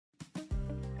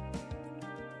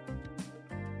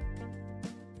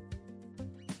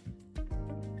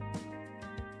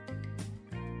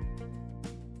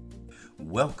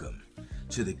Welcome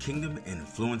to the Kingdom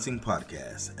Influencing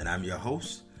Podcast, and I'm your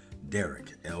host,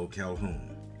 Derek L.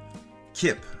 Calhoun.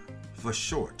 KIP, for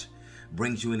short,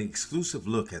 brings you an exclusive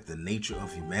look at the nature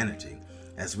of humanity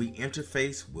as we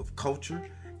interface with culture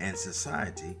and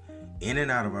society in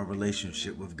and out of our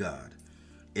relationship with God.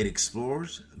 It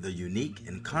explores the unique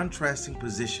and contrasting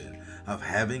position of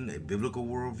having a biblical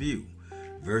worldview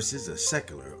versus a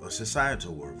secular or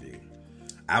societal worldview.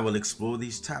 I will explore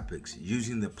these topics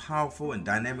using the powerful and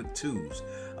dynamic tools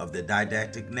of the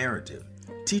didactic narrative,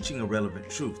 teaching a relevant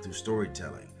truth through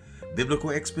storytelling, biblical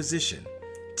exposition,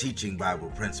 teaching Bible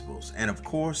principles, and of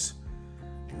course,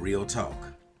 real talk.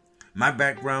 My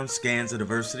background scans a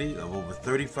diversity of over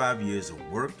 35 years of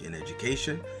work in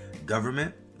education,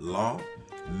 government, law,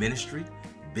 ministry,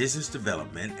 business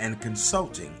development, and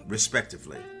consulting,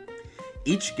 respectively.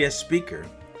 Each guest speaker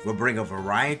will bring a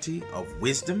variety of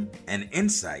wisdom and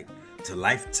insight to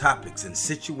life topics and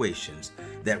situations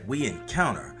that we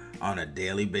encounter on a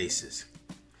daily basis.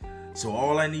 So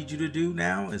all I need you to do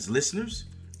now as listeners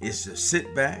is to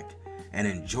sit back and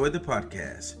enjoy the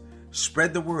podcast.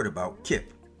 Spread the word about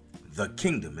KIP, the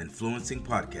Kingdom Influencing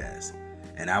Podcast.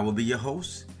 And I will be your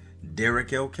host,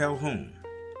 Derek L. Calhoun.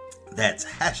 That's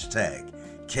hashtag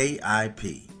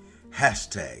KIP,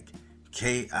 hashtag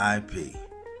KIP.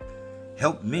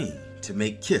 Help me to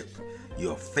make KIP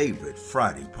your favorite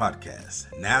Friday podcast.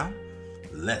 Now,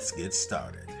 let's get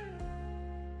started.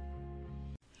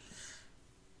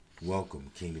 Welcome,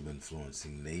 Kingdom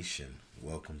Influencing Nation.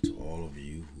 Welcome to all of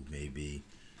you who may be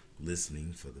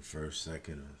listening for the first,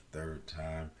 second, or third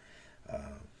time.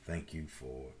 Thank you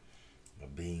for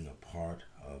being a part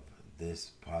of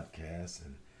this podcast,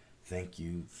 and thank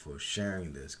you for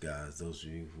sharing this, guys. Those of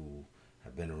you who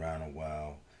have been around a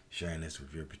while, sharing this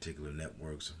with your particular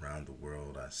networks around the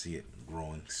world. I see it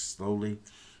growing slowly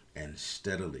and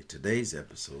steadily. Today's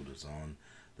episode is on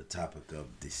the topic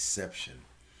of deception.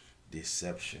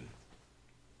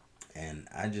 And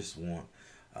I just want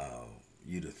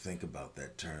you to think about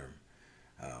that term.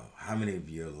 How many of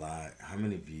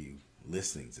you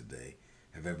listening today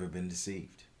have ever been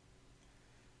deceived?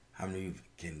 How many of you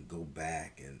can go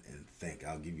back and think?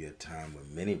 I'll give you a time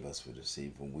when many of us were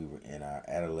deceived when we were in our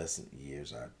adolescent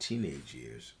years, our teenage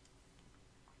years.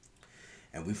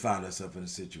 And we found ourselves in a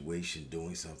situation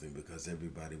doing something because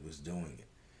everybody was doing it.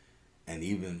 And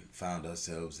even found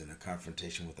ourselves in a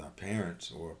confrontation with our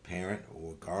parents or a parent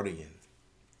or a guardian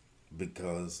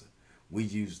because we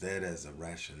used that as a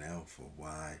rationale for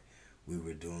why we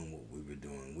were doing what we were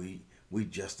doing. We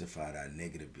justified our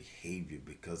negative behavior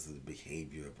because of the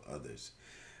behavior of others.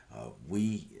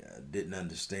 We didn't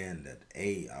understand that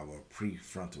our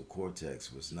prefrontal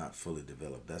cortex was not fully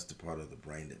developed. That's the part of the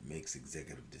brain that makes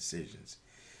executive decisions.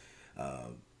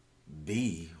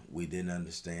 B, we didn't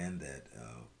understand that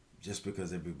just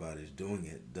because everybody's doing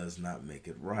it does not make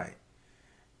it right.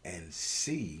 And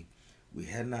C, we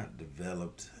had not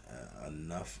developed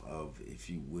enough of, if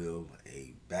you will,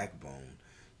 a backbone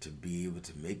to be able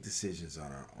to make decisions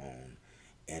on our own.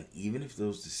 And even if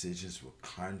those decisions were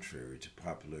contrary to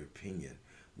popular opinion,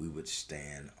 we would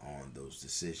stand on those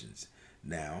decisions.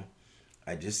 Now,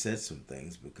 I just said some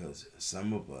things because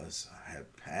some of us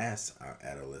have passed our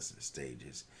adolescent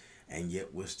stages, and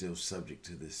yet we're still subject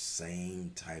to the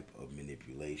same type of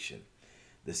manipulation.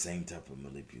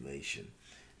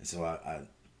 And so I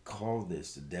call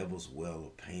this the devil's well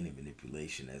of pain and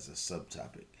manipulation as a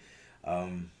subtopic.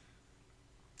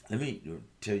 Let me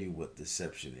tell you what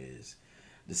deception is.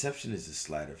 Deception is a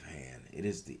sleight of hand. It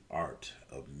is the art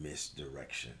of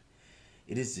misdirection.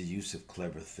 It is the use of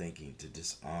clever thinking to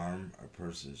disarm a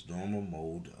person's normal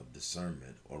mode of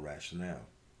discernment or rationale.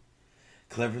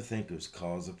 Clever thinkers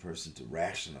cause a person to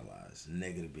rationalize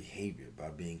negative behavior by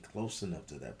being close enough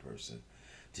to that person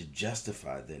to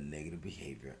justify their negative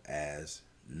behavior as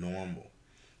normal.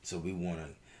 So we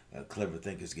want clever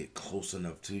thinkers get close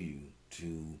enough to you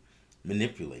to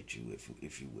manipulate you,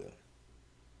 if you will.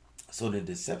 So the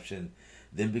deception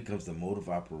then becomes the mode of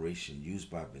operation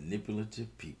used by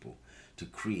manipulative people to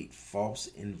create false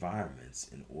environments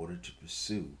in order to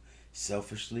pursue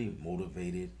selfishly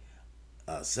motivated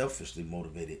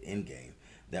endgame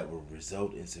that will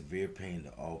result in severe pain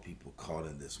to all people caught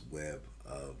in this web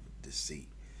of deceit.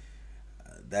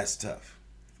 That's tough,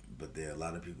 but there are a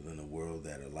lot of people in the world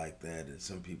that are like that, and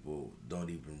some people don't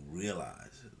even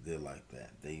realize they're like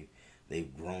that.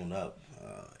 They've grown up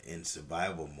in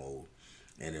survival mode,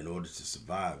 and in order to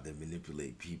survive, they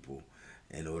manipulate people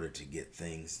in order to get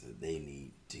things that they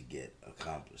need to get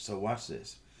accomplished. So watch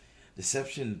this.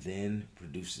 Deception then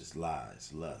produces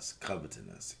lies, lust,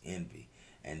 covetousness, envy,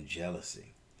 and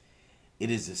jealousy. It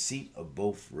is the seat of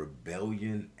both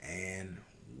rebellion and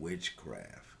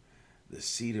witchcraft. The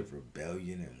seat of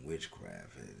rebellion and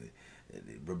witchcraft.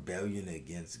 Rebellion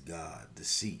against God,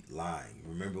 deceit, lying.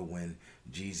 Remember when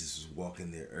Jesus was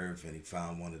walking the earth and he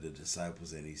found one of the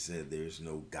disciples and he said, "There's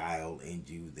no guile in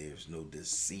you, there's no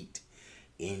deceit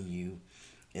in you."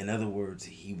 In other words,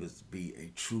 he would be a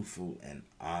truthful and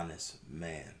honest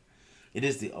man. It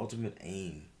is the ultimate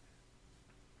aim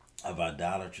of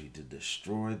idolatry to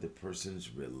destroy the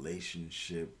person's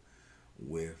relationship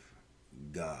with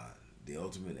God. The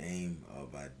ultimate aim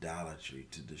of idolatry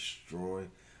to destroy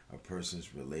a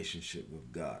person's relationship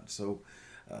with God. So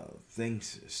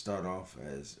things start off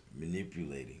as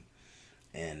manipulating,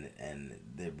 and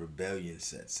the rebellion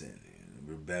sets in.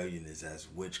 Rebellion is as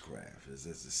witchcraft, is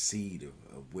as the seed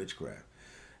of witchcraft,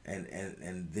 and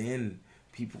then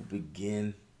people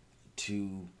begin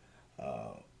to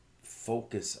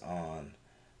focus on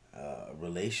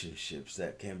relationships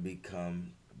that can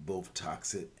become both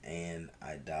toxic and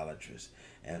idolatrous.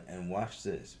 And watch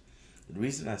this. The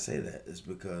reason I say that is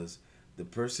because the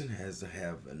person has to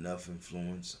have enough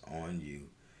influence on you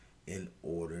in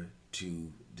order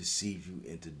to deceive you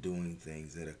into doing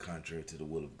things that are contrary to the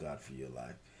will of God for your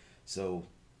life. So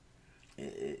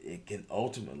it can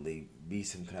ultimately be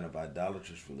some kind of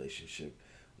idolatrous relationship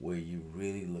where you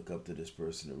really look up to this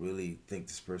person, or really think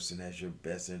this person has your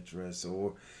best interest,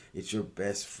 or it's your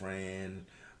best friend.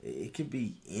 It can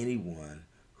be anyone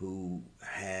who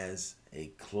has a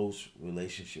close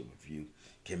relationship with you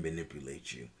can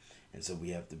manipulate you. And so we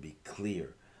have to be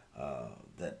clear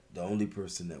that the only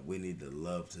person that we need to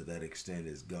love to that extent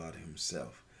is God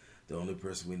himself. The only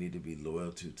person we need to be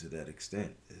loyal to that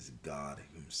extent is God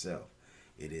himself.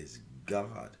 It is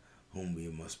God whom we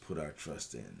must put our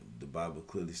trust in. The Bible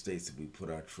clearly states that we put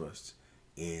our trust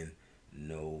in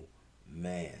no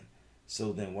man.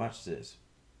 So then watch this.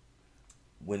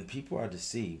 When people are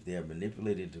deceived, they are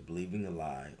manipulated into believing a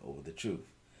lie over the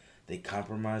truth. They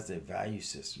compromise their value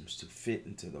systems to fit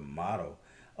into the model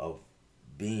of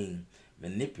being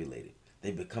manipulated.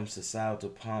 They become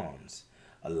societal pawns,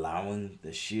 allowing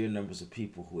the sheer numbers of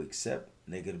people who accept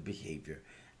negative behavior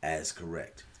as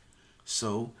correct.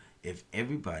 So, if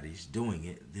everybody's doing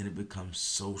it, then it becomes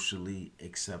socially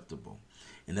acceptable.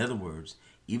 In other words,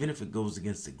 even if it goes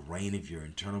against the grain of your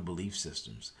internal belief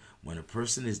systems, when a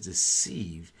person is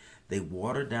deceived, they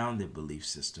water down their belief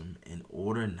system in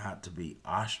order not to be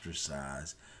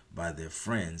ostracized by their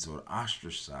friends, or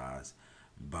ostracized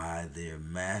by their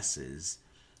masses,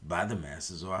 by the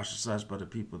masses, or ostracized by the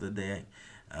people that they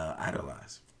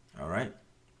idolize. All right?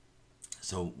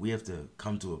 So we have to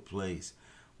come to a place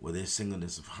where there's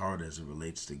singleness of heart as it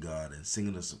relates to God, and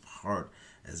singleness of heart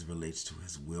as it relates to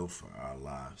his will for our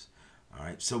lives. All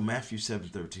right. So Matthew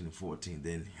 7:13 and 14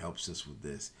 then helps us with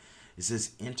this. It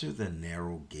says, "Enter the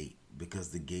narrow gate, because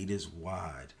the gate is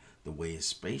wide, the way is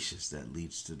spacious that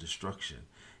leads to destruction,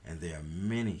 and there are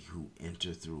many who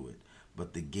enter through it.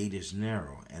 But the gate is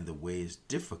narrow, and the way is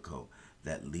difficult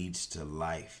that leads to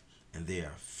life, and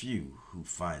there are few who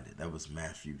find it." That was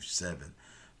Matthew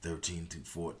 7:13 to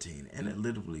 14. And it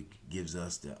literally gives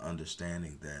us the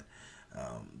understanding that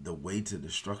the way to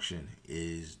destruction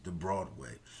is the broad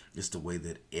way. It's the way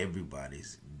that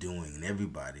everybody's doing and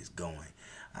everybody's going.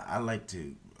 I like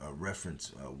to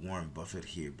reference Warren Buffett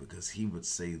here, because he would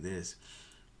say this: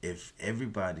 if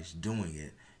everybody's doing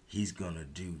it, he's going to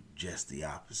do just the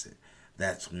opposite.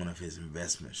 That's one of his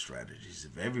investment strategies.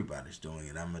 If everybody's doing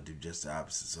it, I'm going to do just the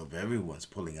opposite. So if everyone's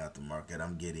pulling out the market,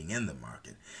 I'm getting in the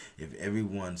market. If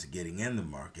everyone's getting in the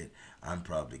market, I'm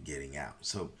probably getting out.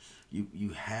 So you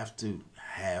have to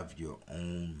have your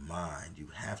own mind. You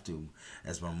have to,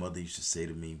 as my mother used to say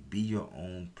to me, be your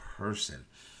own person.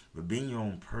 But being your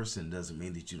own person doesn't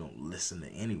mean that you don't listen to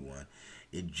anyone.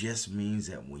 It just means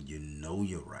that when you know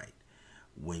you're right,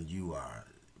 when you are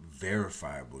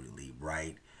verifiably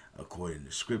right, according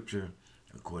to Scripture,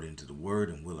 according to the Word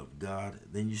and will of God,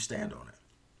 then you stand on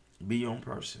it. Be your own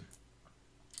person.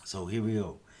 So here we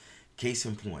go. Case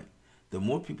in point, the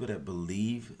more people that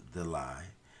believe the lie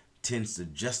tends to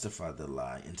justify the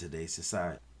lie in today's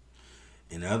society.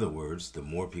 In other words, the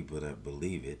more people that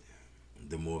believe it,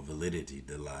 the more validity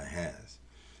the lie has.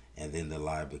 And then the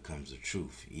lie becomes the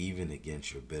truth, even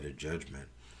against your better judgment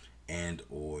and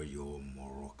or your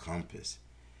moral compass.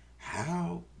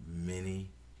 How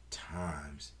many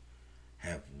times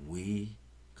have we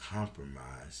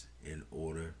compromised in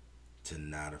order to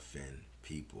not offend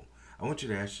people? I want you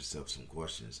to ask yourself some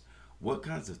questions. What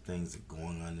kinds of things are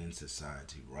going on in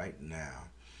society right now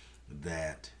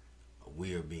that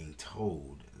we are being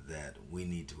told that we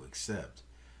need to accept,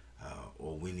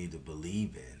 or we need to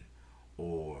believe in,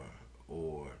 or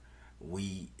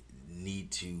we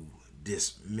need to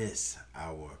dismiss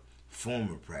our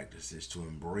former practices to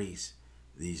embrace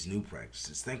these new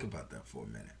practices. Think about that for a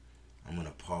minute. I'm going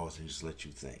to pause and just let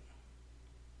you think.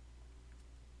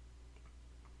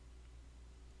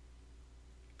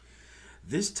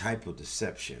 This type of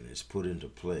deception is put into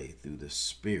play through the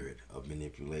spirit of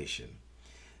manipulation.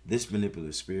 This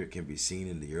manipulative spirit can be seen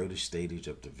in the early stage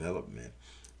of development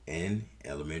in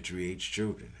elementary age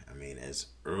children. I mean, as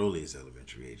early as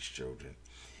elementary age children.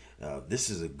 This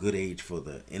is a good age for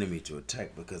the enemy to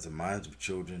attack because the minds of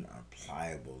children are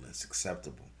pliable and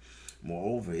susceptible.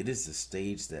 Moreover, it is the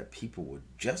stage that people would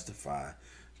justify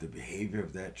the behavior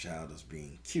of that child as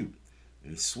being cute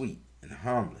and sweet and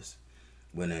harmless,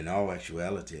 when in all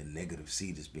actuality a negative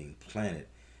seed is being planted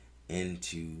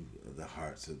into the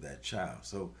hearts of that child.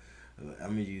 So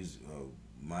I'm going to use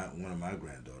one of my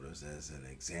granddaughters as an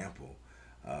example.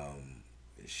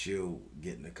 She'll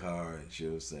get in the car and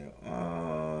she'll say,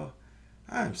 "Oh,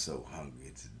 I'm so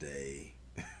hungry today.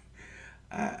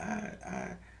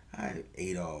 I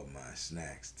ate all my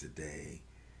snacks today.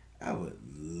 I would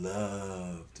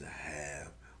love to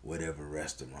have whatever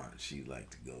restaurant she'd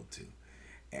like to go to."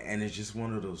 And it's just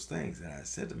one of those things. And I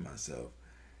said to myself,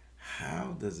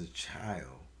 how does a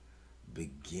child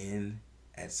begin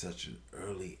at such an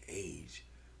early age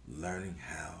learning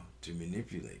how to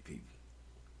manipulate people?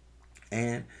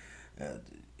 And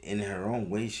in her own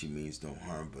way, she means no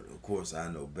harm. But of course, I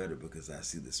know better because I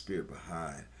see the spirit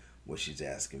behind what she's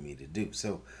asking me to do.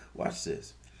 So watch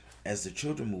this. As the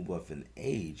children move up in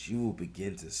age, you will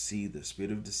begin to see the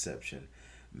spirit of deception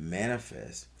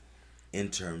manifest in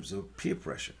terms of peer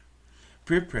pressure.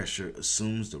 Peer pressure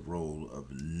assumes the role of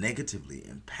negatively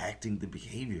impacting the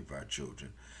behavior of our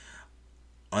children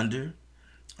under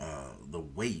the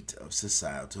weight of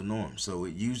societal norms. So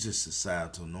it uses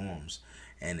societal norms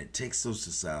and it takes those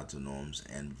societal norms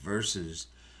and versus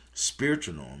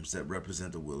spiritual norms that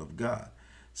represent the will of God.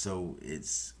 So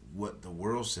it's what the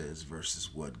world says versus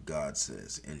what God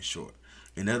says, in short.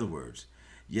 In other words,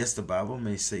 yes, the Bible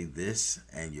may say this,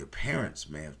 and your parents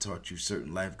may have taught you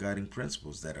certain life guiding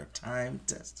principles that are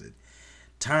time-tested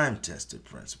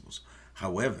principles.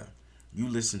 However, you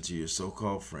listen to your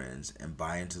so-called friends and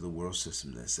buy into the world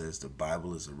system that says the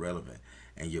Bible is irrelevant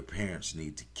and your parents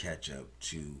need to catch up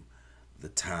to the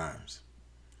times.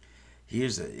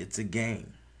 It's a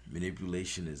game.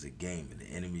 Manipulation is a game, and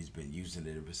the enemy's been using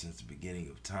it ever since the beginning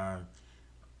of time.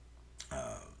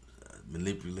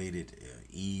 Manipulated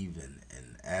Eve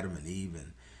and Adam and Eve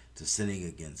to sinning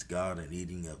against God and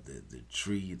eating of the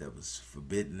tree that was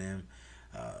forbidden them.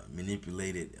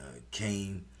 Manipulated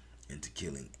Cain into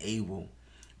killing Abel.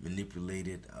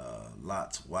 Manipulated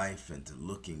Lot's wife into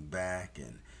looking back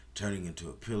and turning into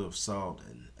a pillar of salt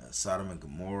in Sodom and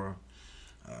Gomorrah.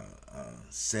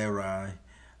 Sarai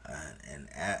and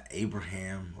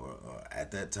Abraham, or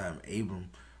at that time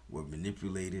Abram, were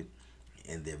manipulated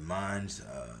in their minds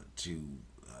to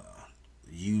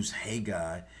use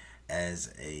Haggai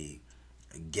as a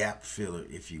gap filler,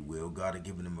 if you will. God had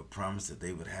given them a promise that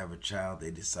they would have a child.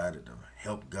 They decided to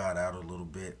help God out a little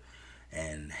bit,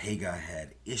 and Haggai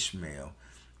had Ishmael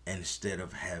instead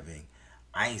of having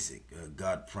Isaac.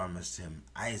 God promised him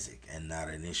Isaac and not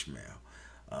an Ishmael.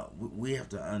 We have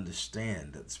to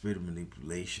understand that the spirit of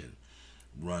manipulation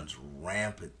runs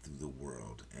rampant through the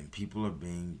world, and people are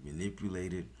being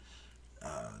manipulated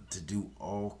to do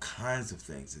all kinds of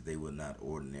things that they would not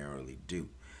ordinarily do.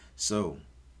 So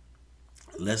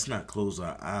let's not close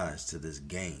our eyes to this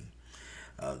game.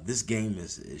 This game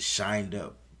is shined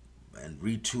up and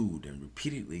retooled and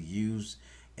repeatedly used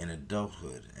in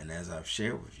adulthood. And as I've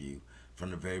shared with you,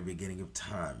 from the very beginning of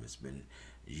time, it's been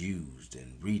used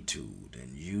and retooled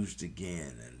and used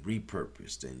again and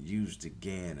repurposed and used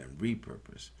again and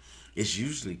repurposed. It's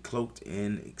usually cloaked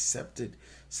in accepted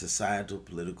societal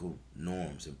political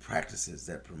norms and practices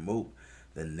that promote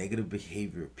the negative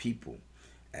behavior of people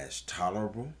as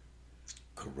tolerable,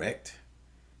 correct,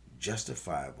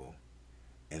 justifiable,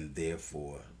 and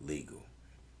therefore legal.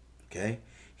 Okay?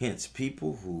 Hence,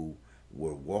 people who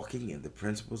were walking in the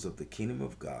principles of the kingdom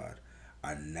of God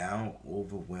are now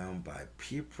overwhelmed by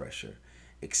peer pressure,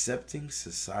 accepting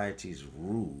society's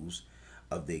rules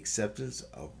of the acceptance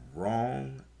of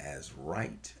wrong as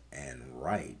right and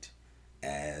right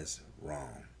as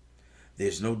wrong.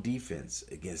 There's no defense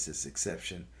against this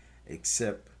exception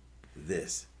except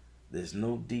this. There's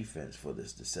no defense for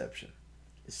this deception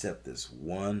except this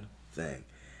one thing.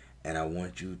 And I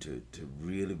want you to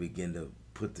really begin to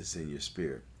put this in your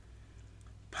spirit.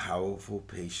 Powerful,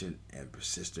 patient, and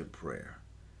persistent prayer.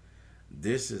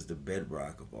 This is the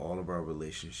bedrock of all of our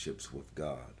relationships with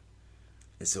God.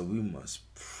 And so we must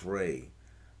pray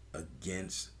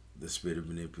against the spirit of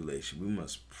manipulation. We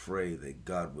must pray that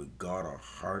God would guard our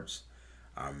hearts,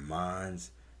 our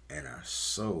minds, and our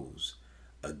souls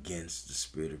against the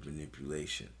spirit of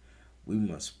manipulation. We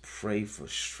must pray for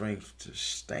strength to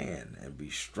stand and be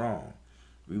strong.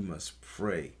 We must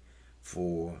pray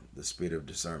for the spirit of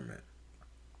discernment.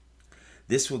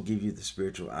 This will give you the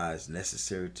spiritual eyes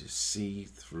necessary to see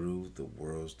through the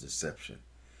world's deception.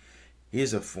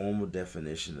 Here's a formal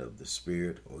definition of the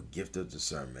spirit or gift of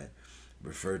discernment,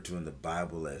 referred to in the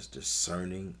Bible as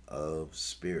discerning of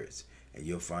spirits. And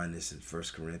you'll find this in 1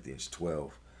 Corinthians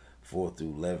 12, 4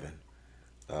 through 11.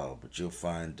 But you'll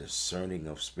find discerning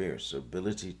of spirits, the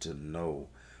ability to know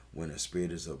when a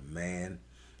spirit is of man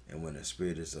and when a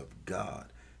spirit is of God.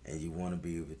 And you want to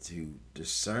be able to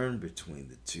discern between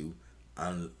the two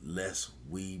unless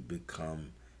we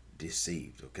become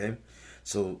deceived, okay?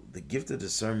 So the gift of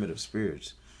discernment of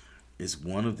spirits is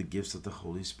one of the gifts of the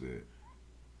Holy Spirit.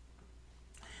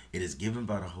 It is given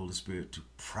by the Holy Spirit to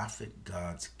profit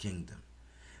God's kingdom.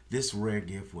 This rare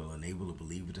gift will enable a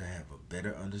believer to have a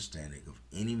better understanding of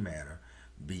any matter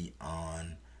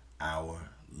beyond our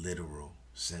literal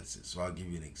senses. So I'll give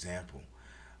you an example.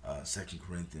 2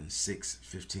 Corinthians 6,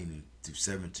 15 through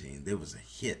 17, there was a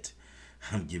hit.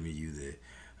 I'm giving you the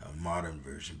modern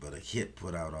version, but a hit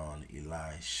put out on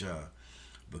Elisha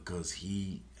because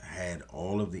he had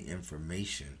all of the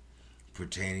information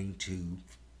pertaining to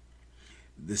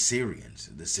the Syrians.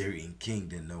 The Syrian king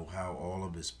didn't know how all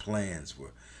of his plans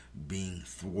were being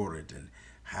thwarted and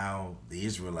how the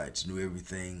Israelites knew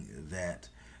everything that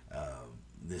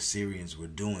the Syrians were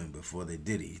doing before they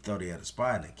did it. He thought he had a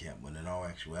spy in the camp, when in all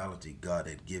actuality God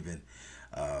had given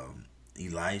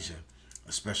Elijah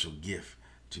a special gift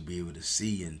to be able to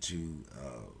see into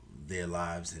their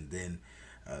lives and then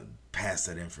pass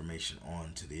that information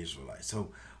on to the Israelites.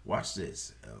 So watch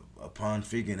this. Upon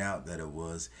figuring out that it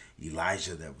was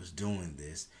Elijah that was doing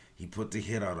this, he put the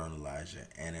hit out on Elijah,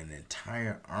 and an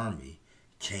entire army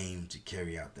came to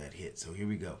carry out that hit. So here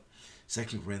we go.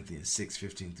 2 Corinthians 6,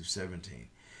 15 through 17.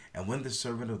 And when the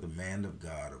servant of the man of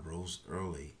God arose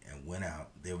early and went out,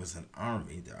 there was an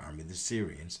army, the army of the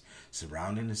Syrians,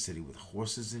 surrounding the city with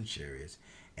horses and chariots.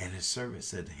 And his servant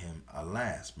said to him,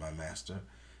 Alas, my master,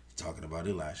 talking about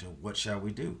Elijah, what shall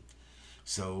we do?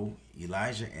 So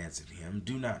Elijah answered him,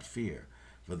 Do not fear,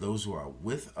 for those who are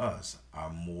with us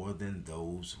are more than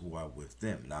those who are with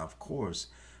them. Now, of course,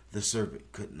 the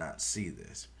servant could not see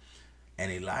this.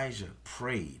 And Elijah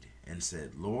prayed and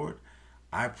said, Lord,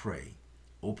 I pray,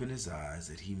 open his eyes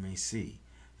that he may see.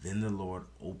 Then the Lord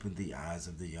opened the eyes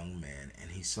of the young man,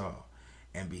 and he saw.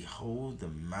 And behold, the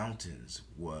mountains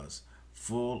was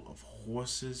full of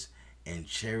horses and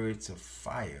chariots of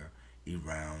fire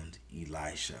around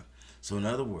Elisha. So in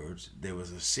other words, there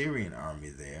was a Syrian army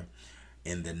there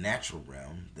in the natural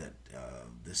realm that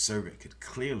the servant could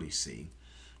clearly see.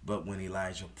 But when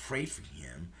Elijah prayed for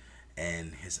him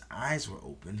and his eyes were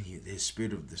open, his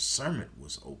spirit of discernment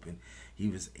was open, he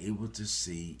was able to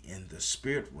see in the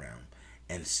spirit realm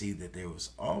and see that there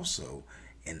was also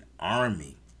an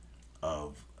army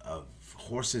of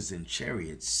horses and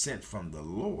chariots sent from the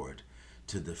Lord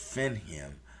to defend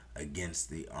him against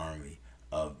the army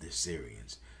of the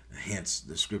Syrians. Hence,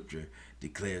 the scripture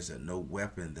declares that no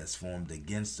weapon that's formed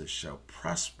against us shall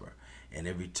prosper, and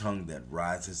every tongue that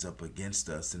rises up against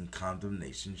us in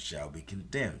condemnation shall be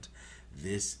condemned.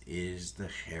 This is the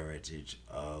heritage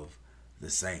of the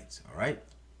saints. All right?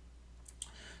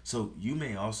 So you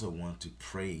may also want to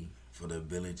pray for the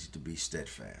ability to be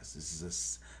steadfast. This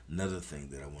is another thing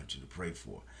that I want you to pray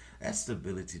for. That's the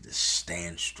ability to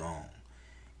stand strong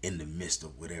in the midst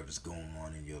of whatever's going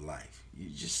on in your life. You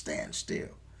just stand still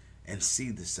and see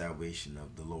the salvation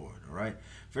of the Lord. All right?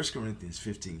 1 Corinthians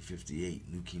 15:58,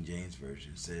 New King James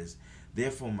Version says,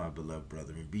 Therefore, my beloved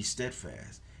brethren, be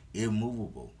steadfast,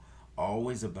 immovable,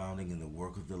 always abounding in the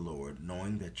work of the Lord,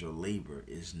 knowing that your labor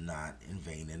is not in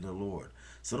vain in the Lord.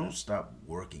 So don't stop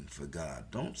working for God.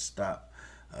 Don't stop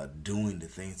doing the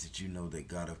things that you know that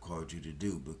God have called you to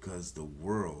do, because the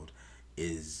world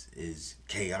is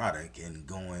chaotic and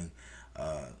going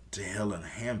to hell in a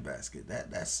handbasket.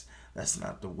 That's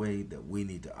not the way that we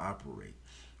need to operate.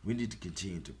 We need to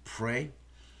continue to pray.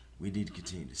 We need to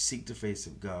continue to seek the face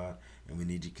of God, and we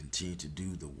need to continue to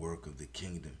do the work of the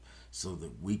kingdom so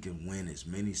that we can win as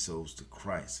many souls to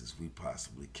Christ as we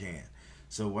possibly can.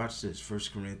 So watch this, 1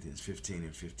 Corinthians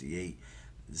 15:58,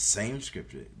 the same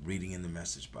scripture, reading in the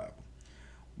Message Bible.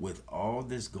 With all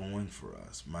this going for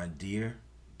us, my dear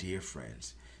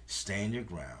friends, stand your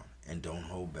ground and don't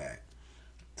hold back.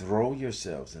 Throw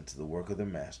yourselves into the work of the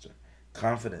Master,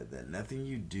 confident that nothing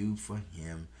you do for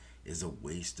him is a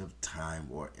waste of time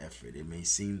or effort. It may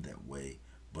seem that way,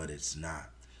 but it's not.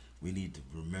 We need to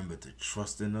remember to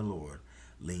trust in the Lord,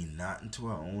 lean not into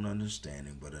our own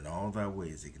understanding, but in all thy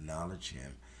ways acknowledge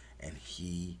him, and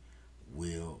he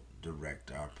will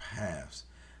direct our paths.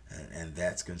 And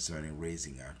that's concerning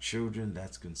raising our children,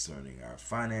 that's concerning our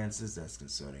finances, that's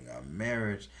concerning our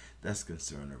marriage, that's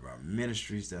concerning of our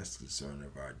ministries, that's concerning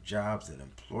of our jobs and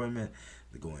employment,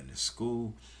 the going to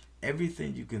school.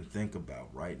 Everything you can think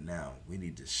about right now, we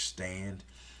need to stand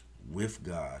with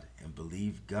God and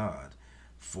believe God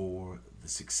for the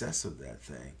success of that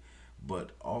thing, but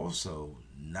also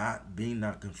not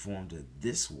conformed to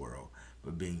this world,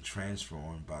 but being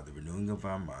transformed by the renewing of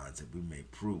our minds, that we may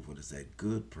prove what is that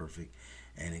good, perfect,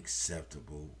 and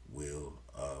acceptable will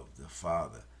of the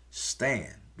Father.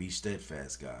 Stand, be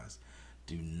steadfast, guys.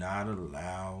 Do not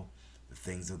allow the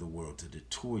things of the world to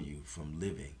detour you from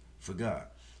living for God.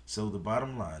 So the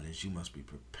bottom line is, you must be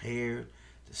prepared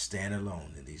to stand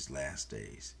alone in these last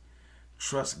days.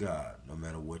 Trust God no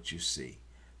matter what you see.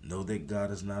 Know that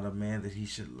God is not a man that he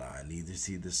should lie, neither is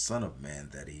he the son of man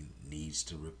that he needs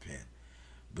to repent.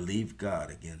 Believe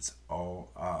God against all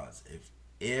odds. If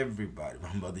everybody,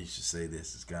 my mother used to say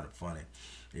this, it's kind of funny.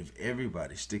 If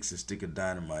everybody sticks a stick of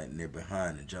dynamite in their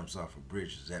behind and jumps off a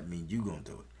bridge, does that mean you're going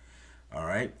to do it? All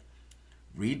right?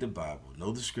 Read the Bible.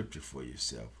 Know the scripture for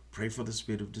yourself. Pray for the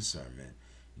spirit of discernment.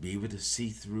 Be able to see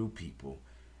through people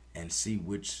and see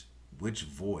which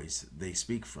voice they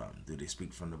speak from. Do they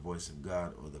speak from the voice of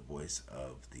God or the voice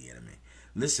of the enemy?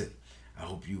 Listen, I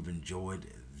hope you've enjoyed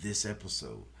this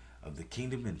episode of the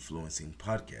Kingdom Influencing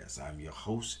Podcast. I'm your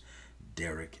host,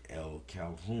 Derek L.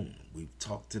 Calhoun. We've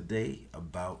talked today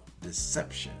about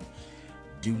deception.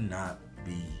 Do not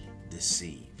be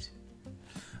deceived.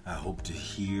 I hope to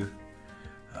hear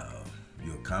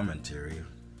your commentary.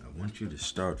 I want you to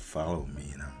start following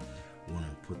me, and I want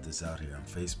to put this out here on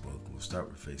Facebook. We'll start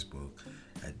with Facebook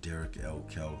at Derek L.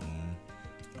 Calhoun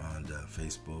on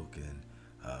Facebook. And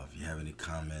if you have any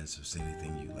comments or see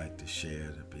anything you'd like to share,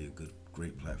 that'd be a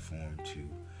great platform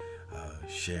to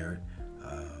share it.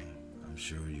 I'm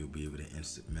sure you'll be able to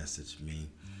instant message me,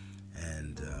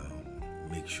 and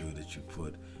make sure that you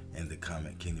put in the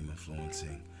comment Kingdom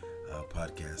Influencing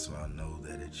Podcast, so I'll know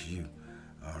that it's you.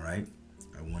 All right.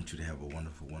 I want you to have a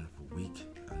wonderful, wonderful week.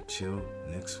 Until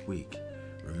next week,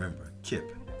 remember,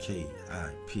 KIP,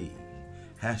 K-I-P,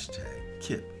 hashtag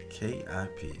KIP,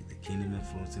 K-I-P, the Kingdom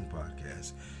Influencing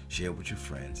Podcast. Share with your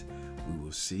friends. We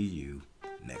will see you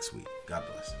next week. God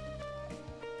bless.